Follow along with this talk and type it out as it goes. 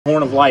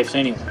Horn of Life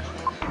anyway.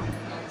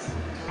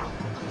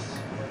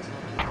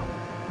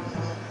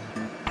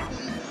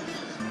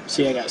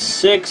 See, I got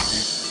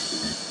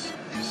 6,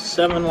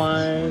 7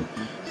 lines.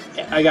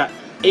 I got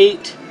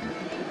 8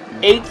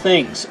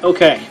 things.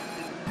 Okay.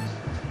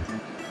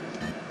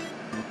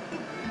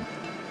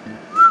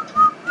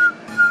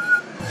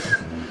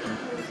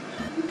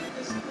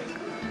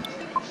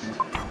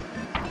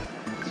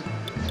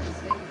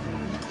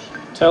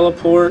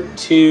 Teleport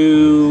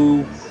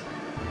to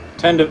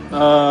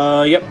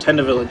yep,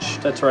 Tenda Village.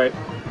 That's right.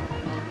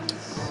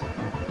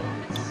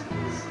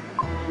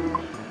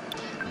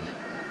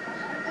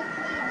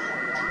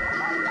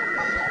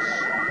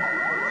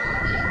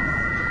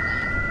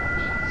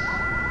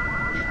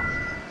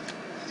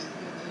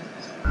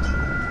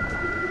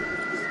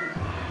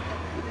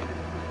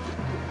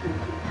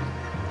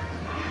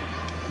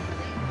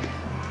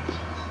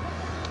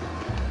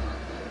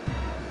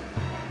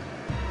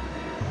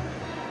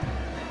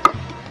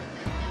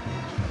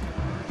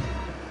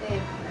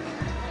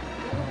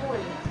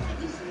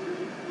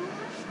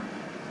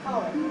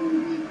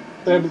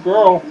 Baby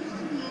girl.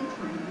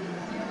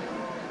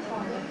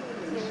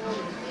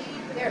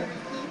 There.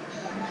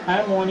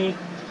 Hi, Morny.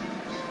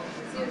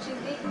 See what she's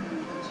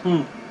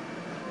eating?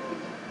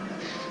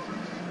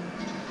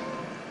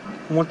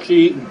 What's she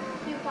eating?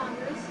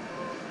 Cucumbers.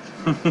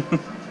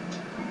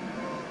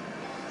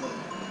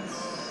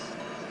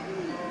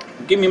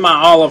 Give me my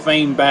Hall of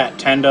Fame bat,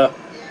 Tenda.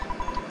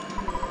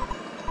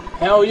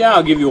 Hell yeah,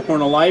 I'll give you a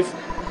Horn of Life.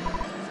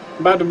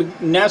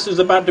 Ness is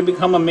about to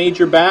become a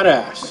major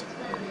badass.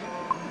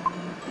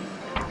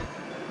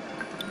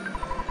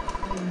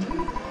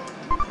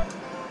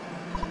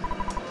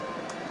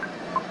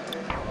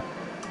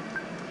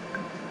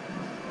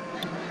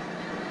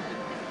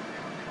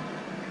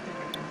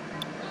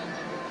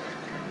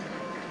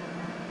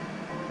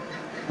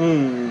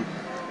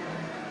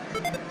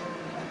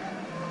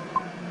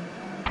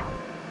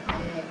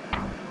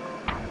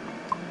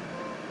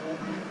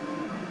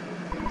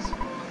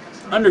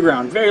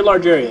 Underground, very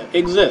large area.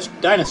 Exist.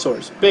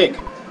 Dinosaurs. Big.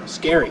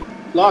 Scary.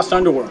 Lost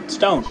underworld.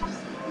 Stone.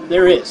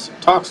 There is.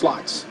 Talks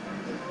lots.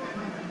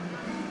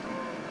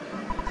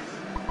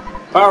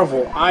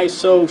 Powerful. I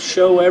so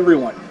show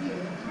everyone.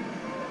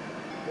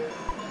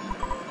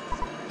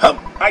 Hup.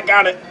 I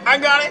got it. I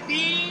got it.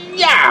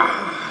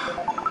 Yeah.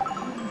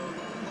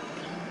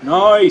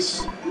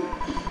 Nice.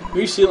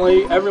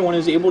 Recently, everyone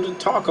is able to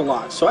talk a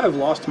lot, so I've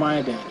lost my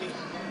identity.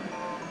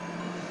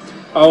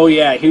 Oh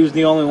yeah, he was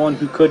the only one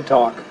who could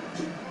talk.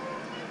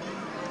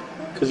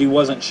 Because he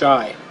wasn't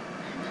shy.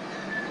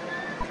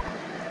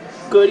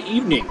 Good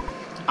evening.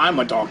 I'm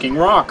a talking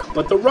rock,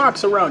 but the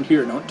rocks around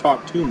here don't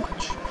talk too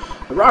much.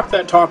 The rock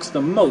that talks the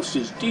most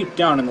is deep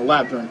down in the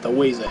labyrinth that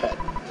ways ahead.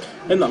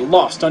 In the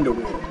lost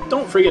underworld.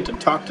 Don't forget to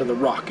talk to the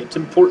rock. It's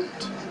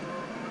important.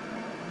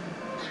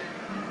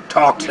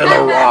 Talk to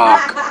the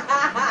rock.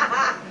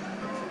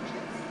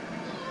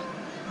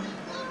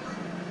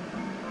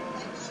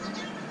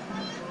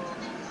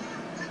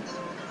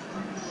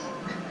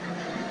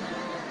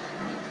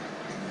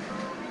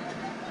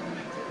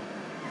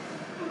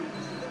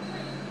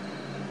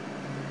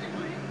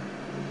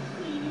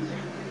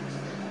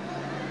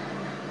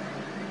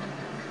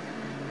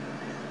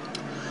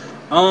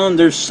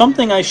 There's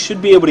something I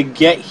should be able to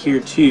get here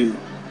too.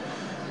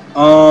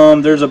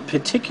 There's a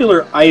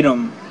particular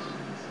item.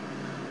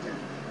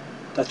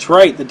 That's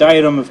right, the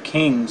Diadem of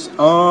Kings.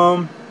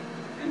 Oh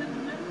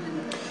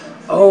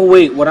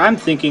wait, what I'm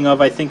thinking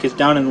of I think is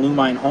down in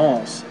Lumine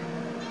Halls.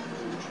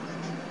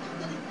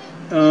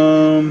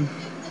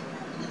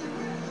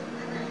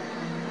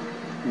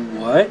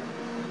 What?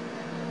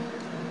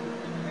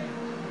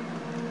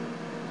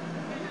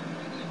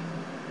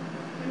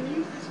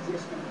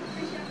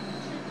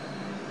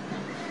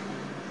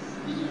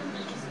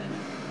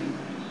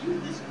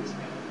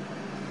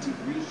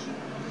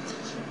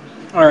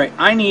 Alright,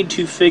 I need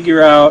to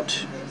figure out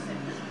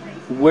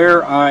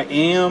where I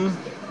am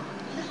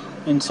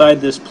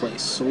inside this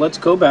place. So let's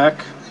go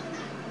back.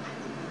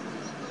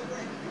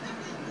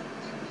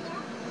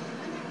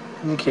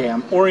 Okay,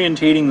 I'm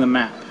orientating the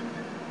map.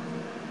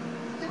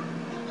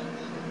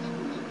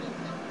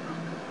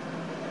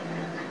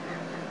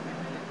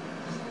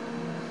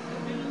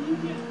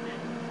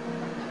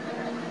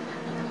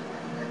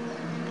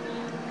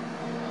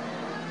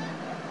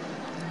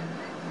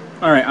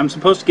 Alright, I'm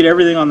supposed to get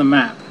everything on the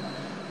map.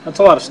 That's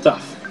a lot of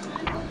stuff.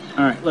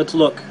 Alright, let's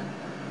look.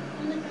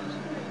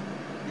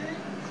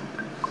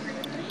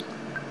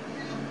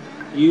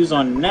 Use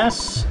on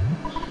Ness.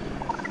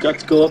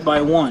 Guts go up by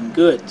 1.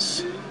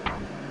 Goods.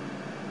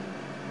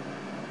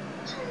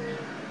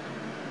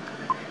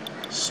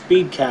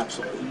 Speed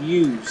capsule.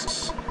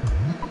 Use.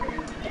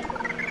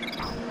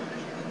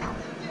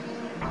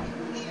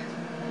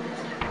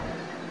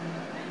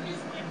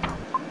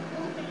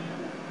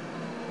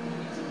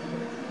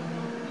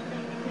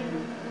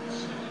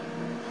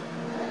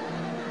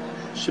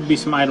 Should be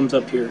some items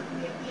up here.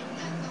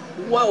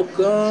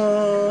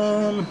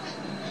 Welcome!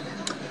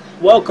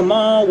 Welcome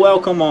all,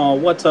 welcome all.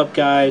 What's up,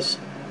 guys?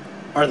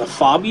 Are the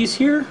Fobbies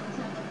here?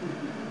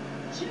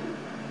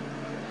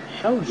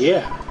 Hell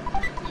yeah.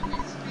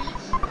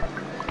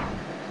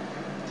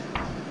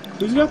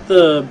 Who's got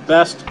the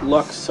best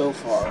luck so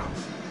far?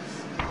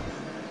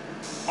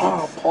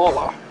 Oh,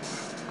 Paula.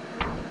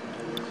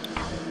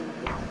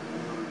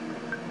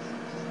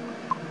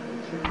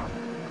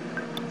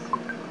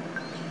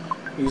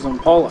 He's on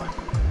Paula.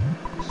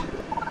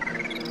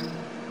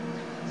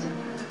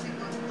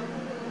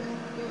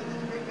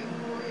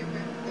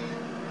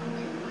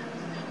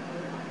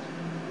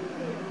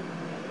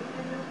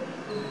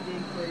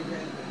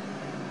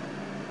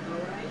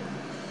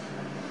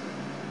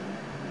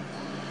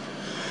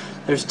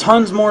 There's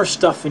tons more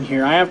stuff in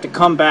here. I have to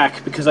come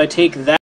back because I take that